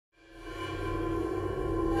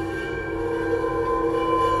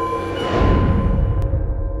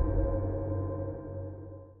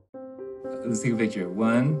Let's take a picture.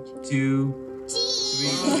 1, 2, 3.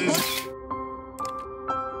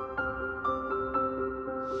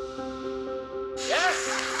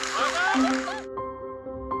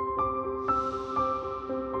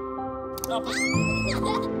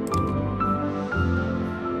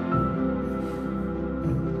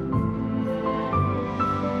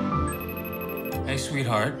 Hey,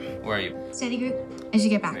 sweetheart. Where are you? Study group. As you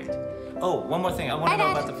get back. Great. Oh, one more thing. I want to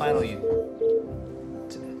know about the final you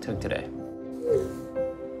took today.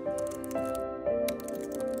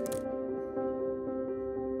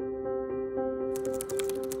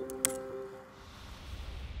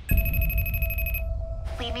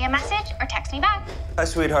 Leave me a message or text me back. Hi,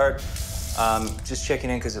 sweetheart. Just checking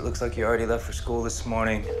in because it looks like you already left for school this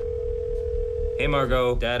morning. Hey,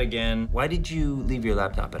 Margot. Dad again. Why did you leave your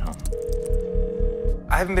laptop at home?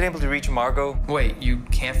 I haven't been able to reach Margot. Wait, you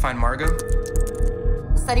can't find Margot?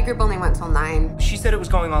 Study group only went till 9. She said it was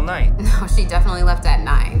going all night. No, she definitely left at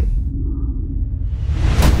 9.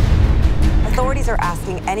 Authorities are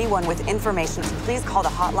asking anyone with information to please call the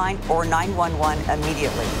hotline or 911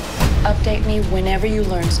 immediately. Update me whenever you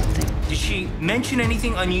learn something. Did she mention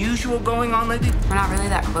anything unusual going on lately? We're not really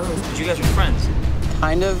that close. But you guys are friends.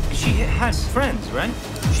 Kind of. She has friends, right?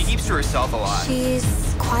 She keeps to herself a lot.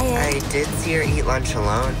 She's quiet. I did see her eat lunch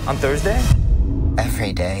alone. On Thursday?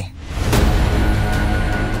 Every day.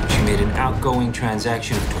 She made an outgoing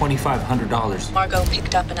transaction of $2,500. Margot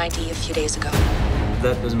picked up an ID a few days ago.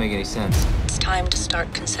 That doesn't make any sense. It's time to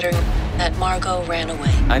start considering that Margot ran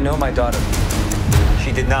away. I know my daughter.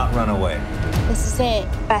 She did not run away. This is it.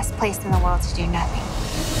 Best place in the world to do nothing.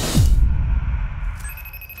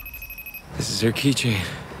 This is her keychain.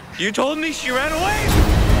 You told me she ran away?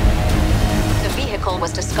 The vehicle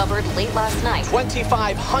was discovered late last night.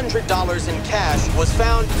 $2,500 in cash was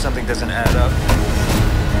found. Something doesn't add up.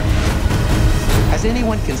 Has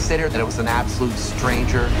anyone considered that it was an absolute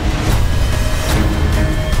stranger?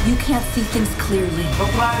 You can't see things clearly.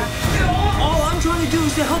 All I'm trying to do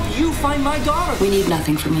is to help you find my daughter. We need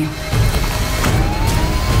nothing from you.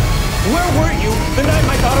 Where were you the night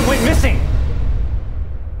my daughter went missing?